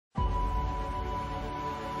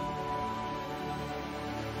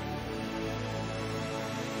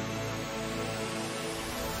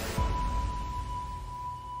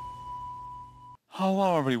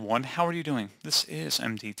Hello everyone, how are you doing? This is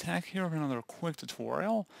MD Tech here with another quick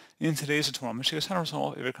tutorial. In today's tutorial, I'm going to show you how to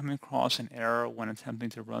resolve if you're coming across an error when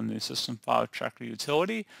attempting to run the System File Checker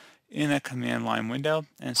utility in a command line window,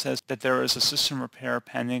 and it says that there is a system repair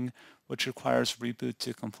pending which requires Reboot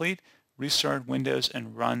to complete, restart Windows,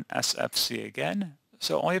 and run SFC again.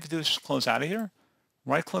 So all you have to do is just close out of here,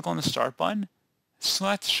 right-click on the Start button,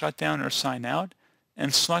 select Shutdown or Sign Out,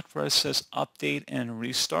 and select where it says Update and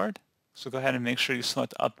Restart. So go ahead and make sure you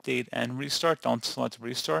select Update and Restart. Don't select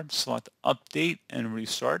Restart. Select Update and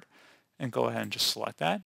Restart. And go ahead and just select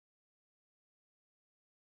that.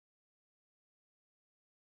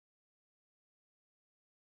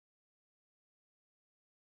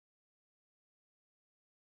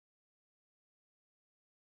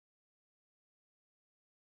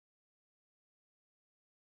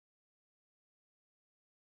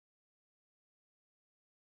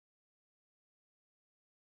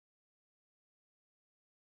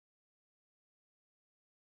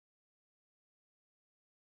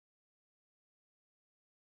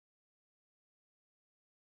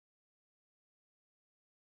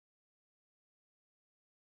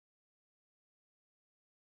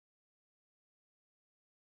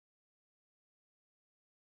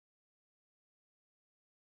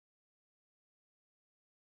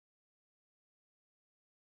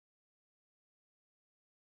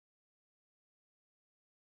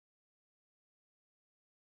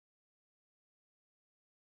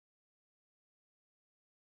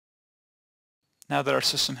 Now that our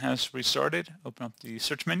system has restarted, open up the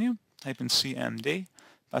search menu, type in CMD.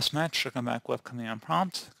 Best match should come back with command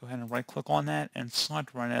prompt. Go ahead and right-click on that and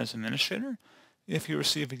select Run as Administrator. If you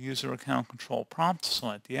receive a user account control prompt,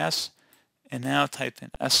 select yes. And now type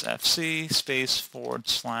in SFC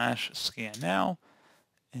 /scan now.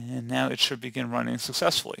 And now it should begin running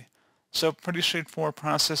successfully. So pretty straightforward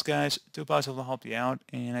process, guys. Do hope I was able to help you out,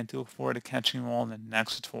 and I do look forward to catching you all in the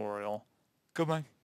next tutorial. Goodbye.